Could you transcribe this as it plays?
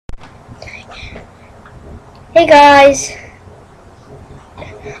Hey guys,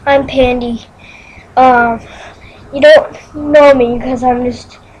 I'm Pandie. You don't know me because I'm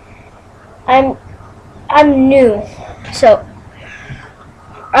new. So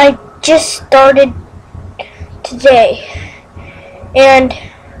I just started today, and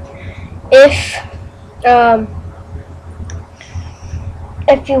if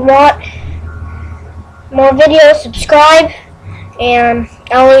if you want more videos, subscribe. And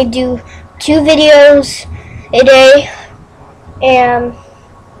I only do 2 videos a day, and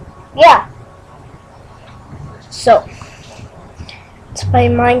yeah. So let's play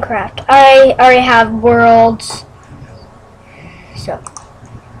Minecraft. I already have worlds, so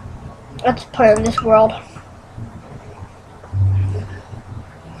let's play in this world.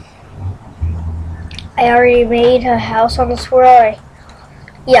 I already made a house on this world.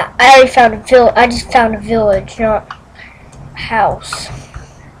 I already found a village. I just found a village, not a house.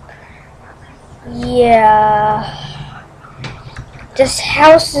 Yeah, this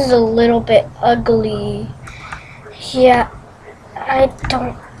house is a little bit ugly. Yeah, I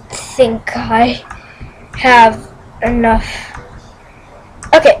don't think I have enough.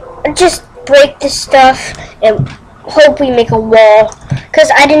 Okay, just break this stuff and hope we make a wall. Because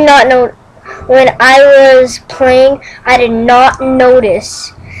I did not know, when I was playing, I did not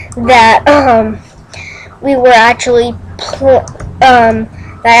notice that we were actually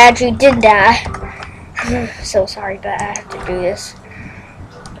that I actually did that. I'm so sorry, but I have to do this.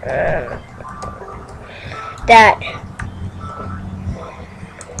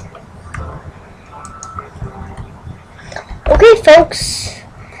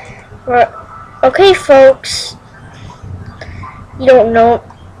 Okay, folks. You don't know.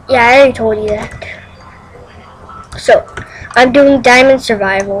 Yeah, I already told you that. So, I'm doing Diamond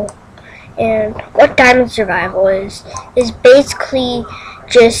Survival. And what Diamond Survival is basically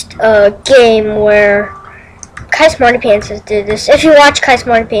just a game where Kaismartypants did this. If you watch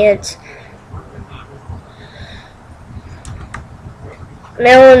Kaismartypants,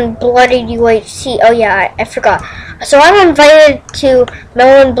 Melon Blooded UHC. Oh yeah, I forgot. So I'm invited to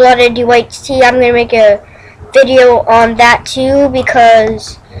Melon Blooded UHC. I'm gonna make a video on that too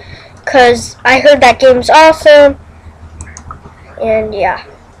because I heard that game's awesome. And yeah.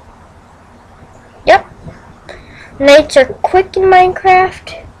 Yep. Nights are quick in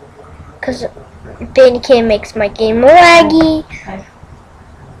Minecraft because Pandie makes my game laggy.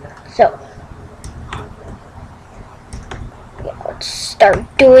 So yeah, let's start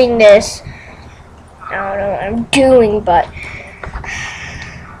doing this. I don't know what I'm doing, but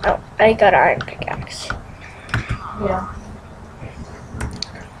oh, I got iron pickaxe. Yeah.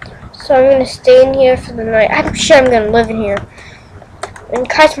 So I'm gonna stay in here for the night. I'm sure I'm gonna live in here. And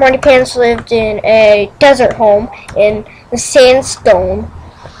Kaismartypants lived in a desert home in the sandstone,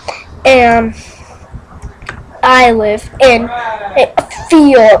 and I live in a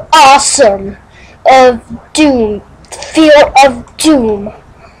field awesome of doom. Field of doom.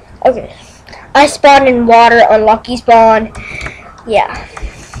 Okay. I spawned in water, unlucky spawn. Yeah.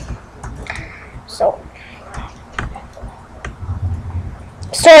 So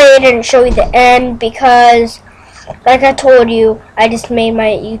sorry I didn't show you the end because, like I told you, I just made my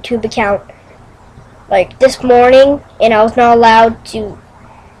YouTube account like this morning, and I was not allowed to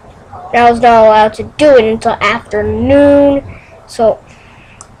do it until afternoon. So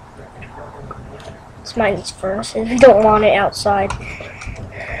let's mine these furnaces. We don't want it outside.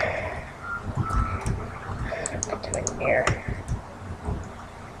 Put them in here.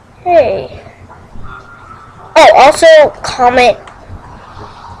 Hey. Oh, also comment.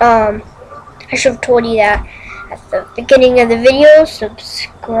 I should have told you that at the beginning of the video.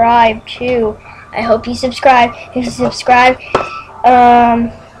 Subscribe too. I hope you subscribe. If you subscribe,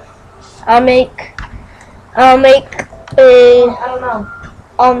 I'll make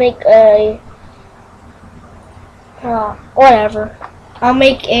whatever. I'll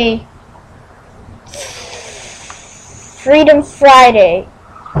make a Freedom Friday.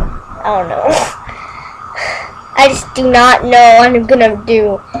 I don't know. I just do not know what I'm gonna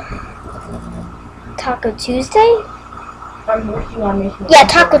do. Taco Tuesday? I'm working on making. Yeah,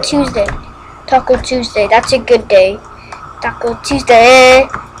 Taco Tuesday. Taco Tuesday. That's a good day. Taco Tuesday.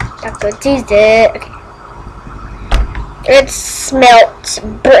 Taco Tuesday. Okay. Let's smelt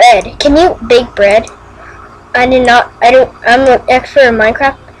bread. Can you bake bread? I'm an expert in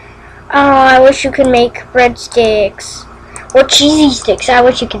Minecraft. Oh, I wish you could make breadsticks. Or cheesy sticks. I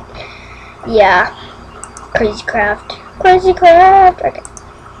wish you could. Yeah. Crazy craft. Okay.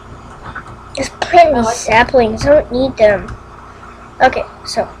 Just plant these saplings. I don't need them. Okay,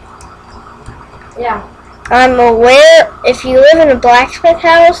 so. Yeah. I'm aware, if you live in a blacksmith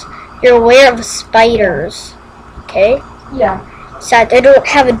house, you're aware of spiders. Okay? Yeah. Besides, I don't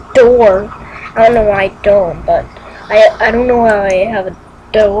have a door. I don't know why I don't, but I don't know why I have a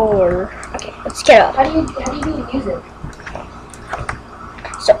door. Okay, let's get up. How do you do music?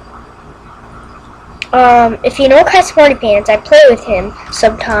 So, if you know Kaismartypants, I play with him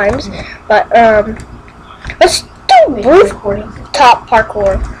sometimes, but let's do rooftop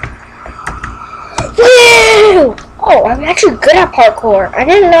parkour. Woo! Oh, I'm actually good at parkour. I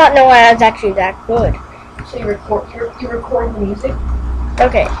did not know I was actually that good. So you record the music?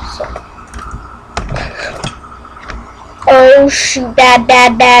 Okay, so. Oh shoot! Bad!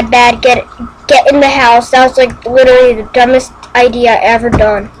 Get in the house. That was like literally the dumbest idea I ever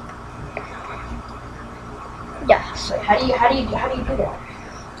done. Yeah. So how do you do that?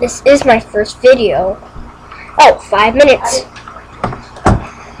 This is my first video. Oh, 5 minutes.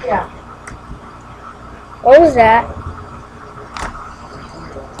 Yeah. What was that?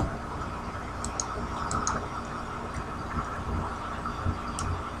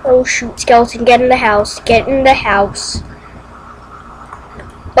 Oh shoot, skeleton, get in the house. Get in the house.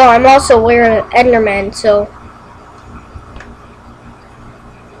 Oh, I'm also wearing an Enderman, so.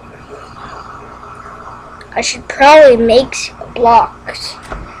 I should probably make blocks.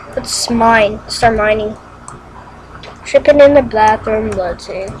 Let's mine. Start mining. Shipping in the bathroom, let's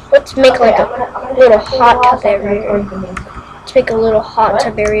see. Let's make like a little hot tub area. Let's make a little hot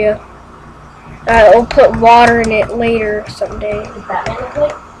tub area. We'll put water in it later someday. Is that on the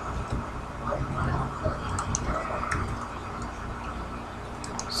plate?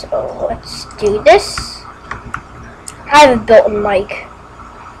 So let's do this. I have a built-in mic.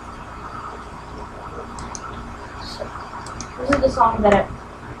 This is the song that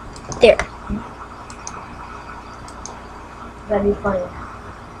There. that'd be funny.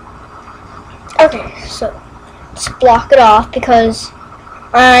 Okay, so let's block it off because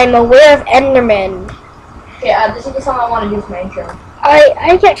I'm aware of Enderman. Yeah, this is the song I want to do for my intro.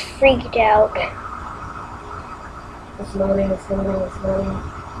 I get freaked out. It's loading, it's loading, it's loading.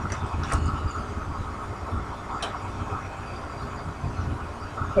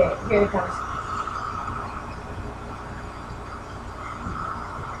 Okay, here it comes.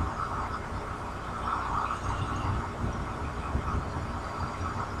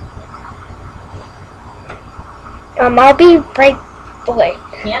 I'll be right away.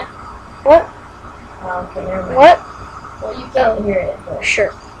 Can't? What? Okay, never mind. What? Well, you can't hear it. But.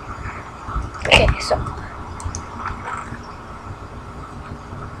 Sure. Okay, so.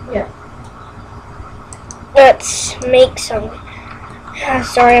 Yeah. Let's make some.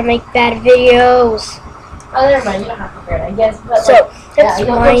 Sorry, I make bad videos. Oh, never mind. You don't have to hear it, I guess. But So, like, let's you'll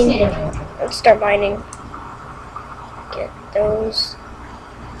mine. see it anyway. Let's start mining. Get those.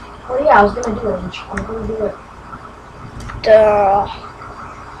 Oh yeah, I was gonna do it. I'm gonna do it. Duh.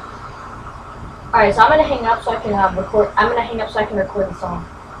 Alright, so I'm gonna hang up so I can record. I'm gonna hang up so I can record the song.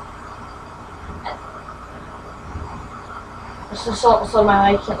 So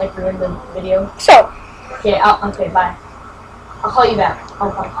my mic can't like ruin the video. So. Okay, okay, bye. I'll call you back.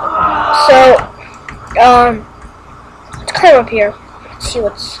 So, let's climb up here. Let's see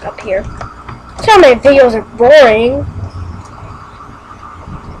what's up here. Some of my videos are boring.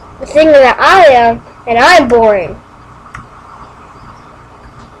 The thing that I am, and I'm boring.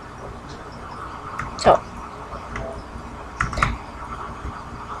 So.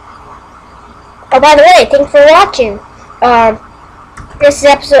 Oh, by the way, thanks for watching. This is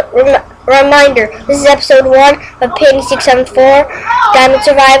episode. Reminder, this is episode 1 of Pandie 674 Diamond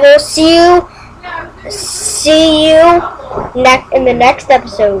Survival. See you in the next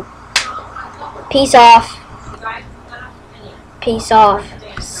episode. Peace off. Peace off.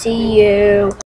 See you.